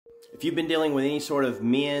If you've been dealing with any sort of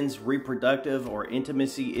men's reproductive or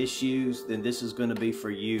intimacy issues, then this is going to be for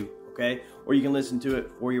you, okay? Or you can listen to it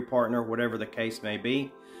for your partner, whatever the case may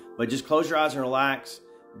be. But just close your eyes and relax.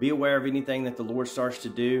 Be aware of anything that the Lord starts to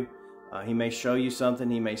do. He may show you something.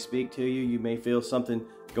 He may speak to you. You may feel something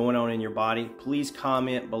going on in your body. Please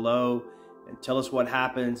comment below and tell us what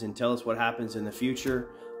happens, and tell us what happens in the future.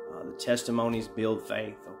 The testimonies build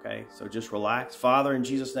faith, okay? So just relax. Father, in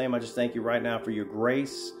Jesus' name, I just thank you right now for your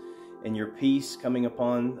grace and your peace coming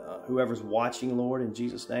upon whoever's watching, Lord, in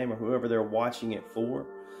Jesus' name, or whoever they're watching it for.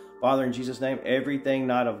 Father, in Jesus' name, everything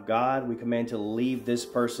not of God, we command to leave this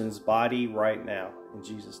person's body right now, in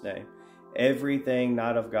Jesus' name. Everything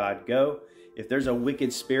not of God, go. If there's a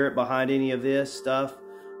wicked spirit behind any of this stuff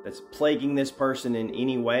that's plaguing this person in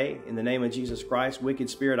any way, in the name of Jesus Christ, wicked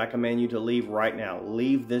spirit, I command you to leave right now.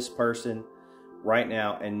 Leave this person right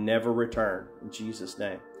now and never return, in Jesus'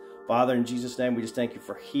 name. Father, in Jesus' name, we just thank you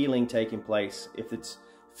for healing taking place. If it's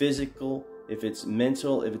physical, if it's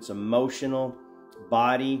mental, if it's emotional,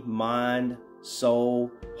 body, mind, soul,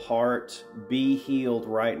 heart, be healed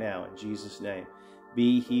right now in Jesus' name.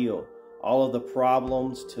 Be healed. All of the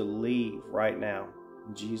problems to leave right now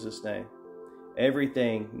in Jesus' name.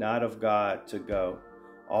 Everything not of God to go.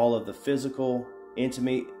 All of the physical,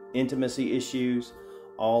 intimacy issues,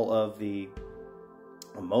 all of the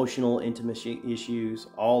emotional intimacy issues,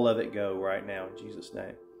 all of it go right now in Jesus'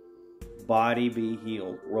 name. Body be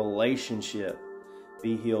healed. Relationship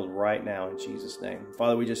be healed right now in Jesus' name.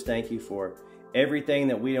 Father, we just thank you for everything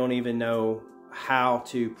that we don't even know how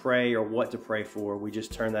to pray or what to pray for. We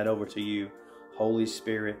just turn that over to you, Holy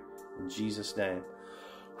Spirit, in Jesus' name.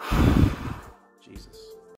 Jesus.